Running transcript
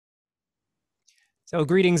So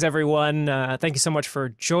greetings, everyone. Thank you so much for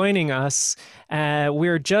joining us.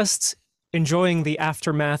 We're just enjoying the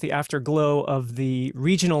aftermath, the afterglow of the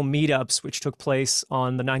regional meetups, which took place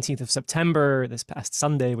on the 19th of September, this past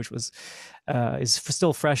Sunday, which was is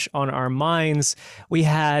still fresh on our minds. We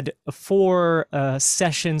had four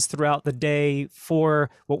sessions throughout the day, for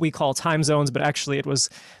what we call time zones, but actually it was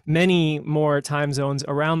many more time zones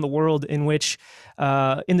around the world in which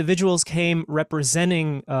individuals came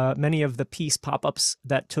representing many of the peace pop-ups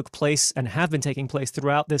that took place and have been taking place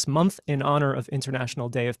throughout this month in honor of International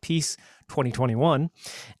Day of Peace 2021.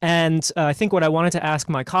 And I think what I wanted to ask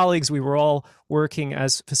my colleagues, we were all working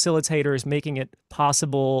as facilitators, making it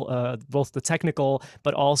possible, both the technical,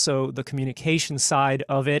 but also the communication side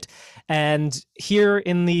of it. And here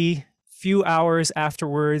in the few hours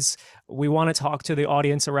afterwards, we want to talk to the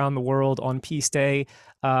audience around the world on Peace Day.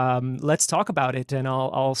 Let's talk about it. And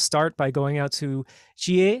I'll start by going out to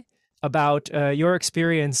Jie about your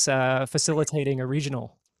experience facilitating a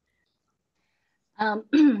regional.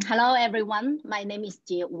 Hello, everyone. My name is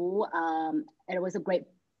Jie Wu. It was a great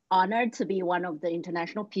honor to be one of the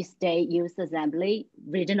International Peace Day Youth Assembly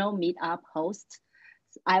regional meetup hosts.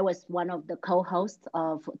 I was one of the co-hosts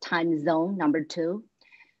of time zone number 2.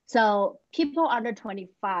 So people under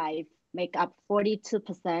 25 make up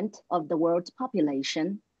 42% of the world's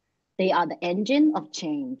population. They are the engine of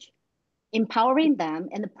change. Empowering them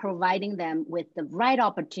and providing them with the right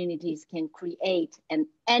opportunities can create an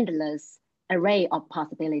endless array of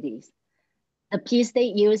possibilities. The Peace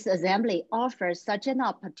Day Youth Assembly offers such an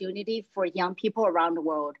opportunity for young people around the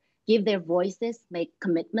world, give their voices, make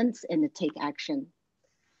commitments, and take action.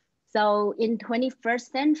 So in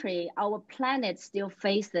 21st century, our planet still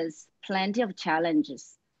faces plenty of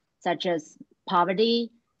challenges, such as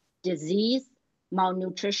poverty, disease,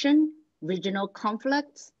 malnutrition, regional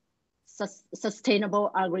conflicts, sustainable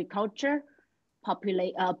agriculture,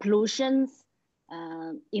 pollution,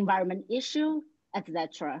 environment issue,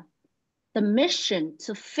 etc. The mission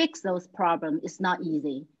to fix those problems is not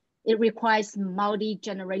easy. It requires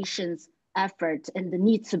multi-generations effort and the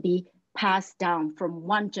need to be passed down from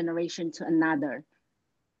one generation to another.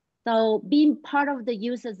 So being part of the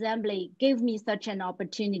Youth Assembly gave me such an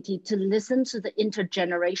opportunity to listen to the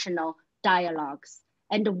intergenerational dialogues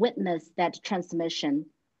and witness that transmission.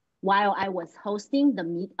 While I was hosting the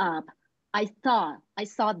meetup, I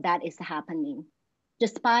saw that is happening.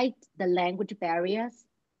 Despite the language barriers,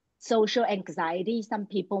 social anxiety some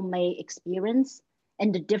people may experience,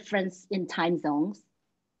 and the difference in time zones,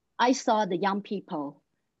 I saw the young people.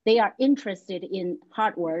 They are interested in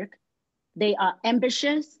hard work. They are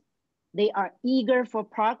ambitious. They are eager for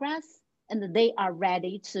progress, and they are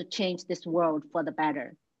ready to change this world for the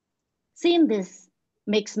better. Seeing this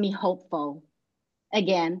makes me hopeful.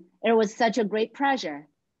 Again, it was such a great pleasure.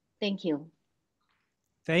 Thank you.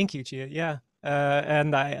 Thank you, Jia. Yeah.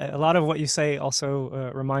 And a lot of what you say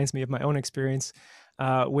also reminds me of my own experience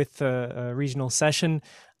with the regional session.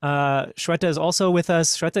 Shweta is also with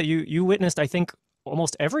us. Shweta, you witnessed, I think,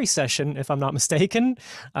 almost every session, if I'm not mistaken.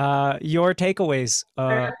 Your takeaways.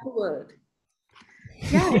 Around the world.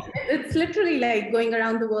 Yeah, it's literally like going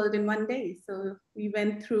around the world in one day. So we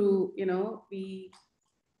went through, we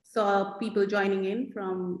saw people joining in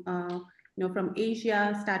from, from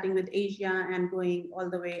Asia, starting with Asia and going all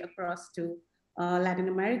the way across to Latin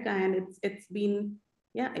America. And it's been,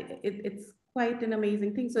 yeah, it's quite an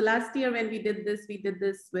amazing thing. So last year when we did this with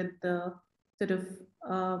the sort of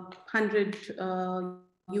 100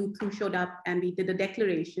 youth who showed up, and we did a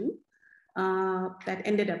declaration that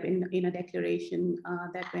ended up in a declaration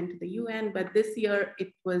that went to the UN. But this year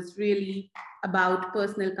it was really about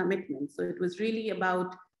personal commitments. So it was really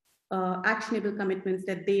about actionable commitments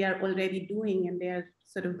that they are already doing, and they are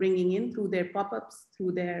sort of bringing in through their pop-ups,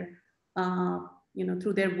 through their,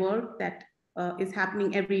 through their work that is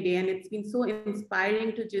happening every day. And it's been so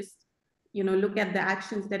inspiring to just, look at the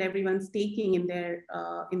actions that everyone's taking in their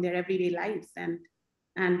everyday lives,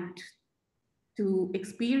 and to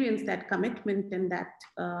experience that commitment and that,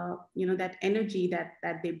 that energy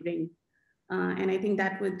that they bring. And I think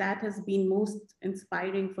that has been most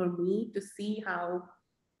inspiring for me, to see how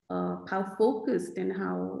focused and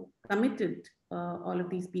how committed all of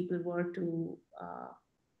these people were to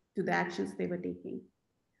the actions they were taking.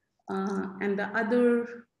 And the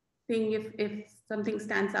other thing, if something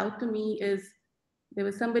stands out to me, is there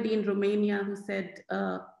was somebody in Romania who said,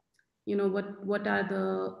 what are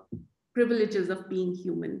the privileges of being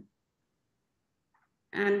human?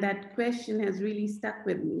 And that question has really stuck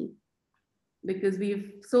with me, because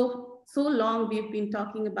we've so long we've been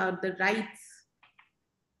talking about the rights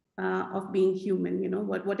of being human.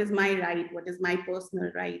 What is my right? What is my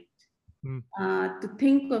personal right? Mm. To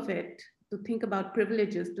think of it, to think about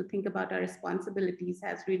privileges, to think about our responsibilities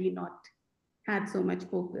has really not had so much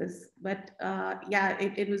focus. But yeah,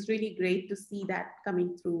 it was really great to see that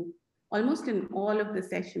coming through almost in all of the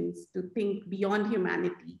sessions, to think beyond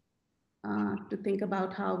humanity, to think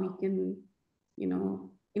about how we can,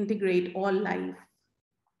 integrate all life.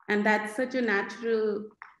 And that's such a natural,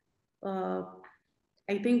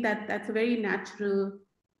 I think that's a very natural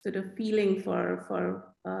sort of feeling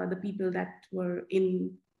for the people that were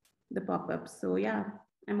in the pop-ups. So yeah,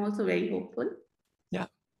 I'm also very hopeful. Yeah.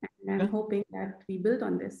 And I'm Yeah. hoping that we build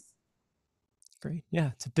on this. Great.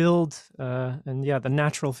 Yeah, to build and yeah, the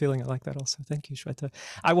natural feeling. I like that also. Thank you, Shweta.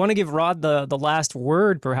 I want to give Rod the last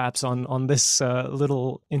word, perhaps, on this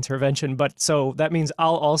little intervention. But so that means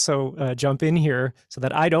I'll also jump in here so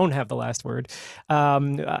that I don't have the last word.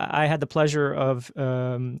 I had the pleasure of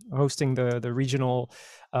hosting the regional.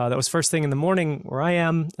 That was first thing in the morning where I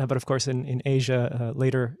am, but of course in Asia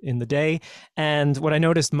later in the day. And what I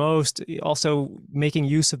noticed most, also making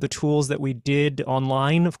use of the tools that we did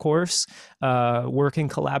online, of course, working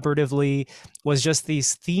collaboratively, was just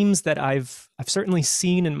these themes that I've certainly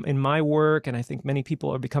seen in my work, and I think many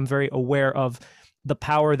people have become very aware of the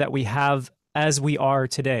power that we have as we are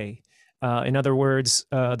today. In other words,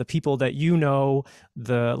 the people that you know,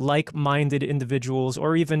 the like-minded individuals,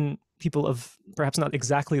 or even people of perhaps not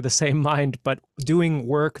exactly the same mind, but doing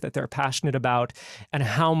work that they're passionate about, and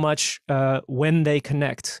how much when they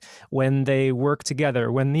connect, when they work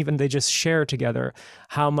together, when even they just share together,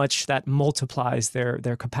 how much that multiplies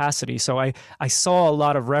their capacity. So I saw a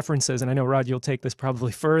lot of references, and I know, Rod, you'll take this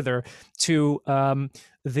probably further, to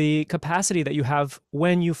the capacity that you have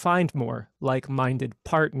when you find more like-minded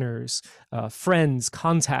partners, friends,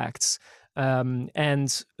 contacts,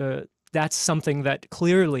 and that's something that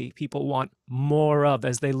clearly people want more of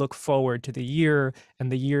as they look forward to the year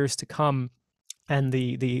and the years to come, and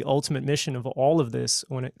the ultimate mission of all of this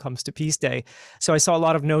when it comes to Peace Day. So I saw a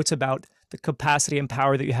lot of notes about the capacity and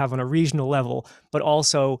power that you have on a regional level, but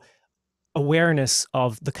also awareness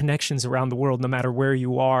of the connections around the world, no matter where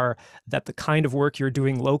you are, that the kind of work you're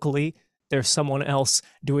doing locally, there's someone else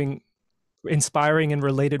doing inspiring and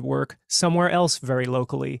related work somewhere else very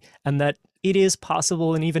locally, and that it is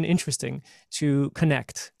possible and even interesting to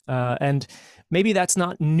connect. And maybe that's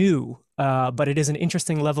not new, but it is an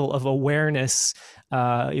interesting level of awareness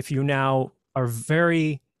if you now are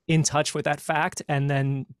very in touch with that fact and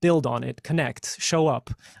then build on it, connect, show up,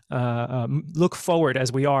 look forward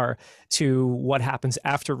as we are to what happens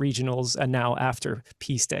after regionals and now after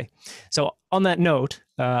Peace Day. So on that note,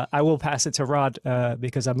 I will pass it to Rod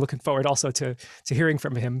because I'm looking forward also to hearing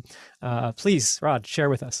from him. Please, Rod, share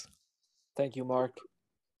with us. Thank you, Mark.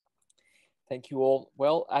 Thank you all.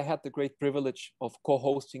 Well, I had the great privilege of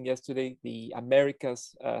co-hosting yesterday the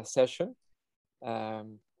Americas session.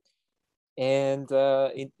 And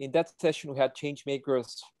in that session, we had change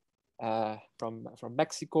makers from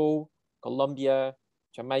Mexico, Colombia,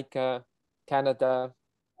 Jamaica, Canada.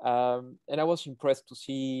 And I was impressed to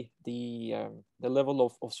see the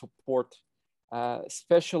level of support,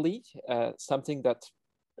 especially something that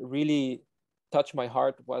really touched my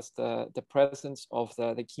heart was the presence of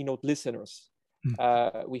the keynote listeners.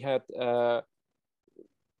 We had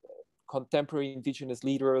contemporary indigenous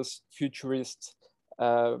leaders, futurists,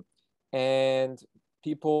 and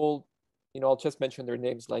people, I'll just mention their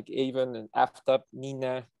names like Avon and Aftab,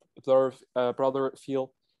 Nina, Brother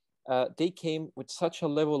Phil. They came with such a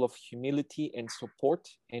level of humility and support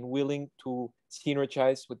and willing to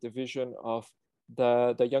synergize with the vision of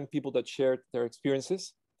the young people that shared their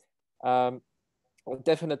experiences.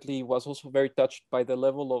 Definitely was also very touched by the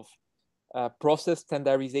level of process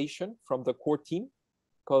standardization from the core team,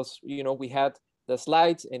 because we had the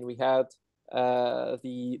slides and we had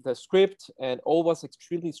the script, and all was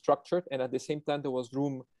extremely structured, and at the same time there was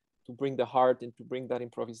room to bring the heart and to bring that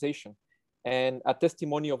improvisation. And a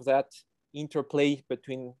testimony of that interplay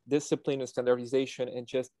between discipline and standardization and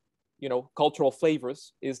just cultural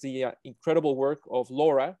flavors is the incredible work of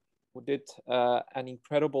Laura, who did an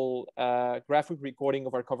incredible graphic recording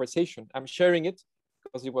of our conversation. I'm sharing it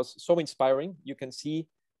because it was so inspiring. You can see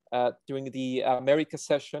during the America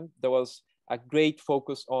session, there was a great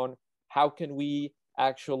focus on how can we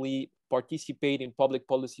actually participate in public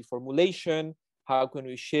policy formulation, how can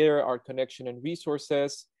we share our connection and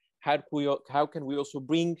resources, how can we also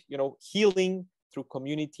bring healing through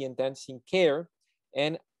community and dancing care.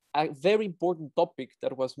 And a very important topic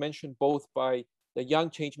that was mentioned both by the young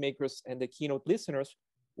change makers and the keynote listeners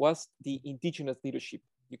was the indigenous leadership.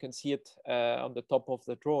 You can see it on the top of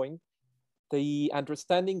the drawing. The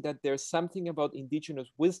understanding that there's something about indigenous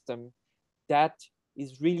wisdom that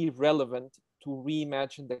is really relevant to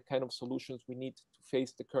reimagine the kind of solutions we need to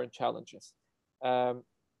face the current challenges.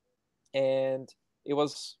 And it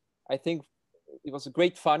was, I think, it was a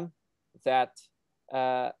great fun that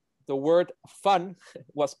the word fun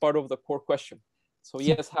was part of the core question. So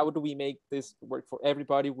yes, how do we make this work for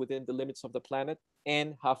everybody within the limits of the planet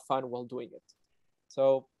and have fun while doing it?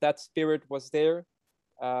 So that spirit was there.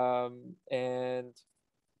 And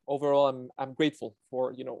overall, I'm grateful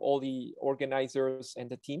for, you know, all the organizers and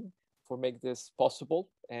the team for making this possible,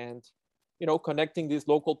 and, you know, connecting these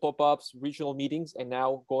local pop-ups, regional meetings, and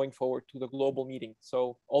now going forward to the global meeting.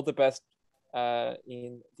 So all the best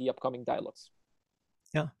in the upcoming dialogues.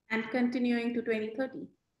 Yeah. And continuing to 2030.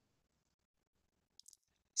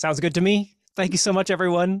 Sounds good to me. Thank you so much,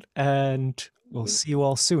 everyone. And we'll see you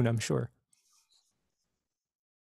all soon, I'm sure.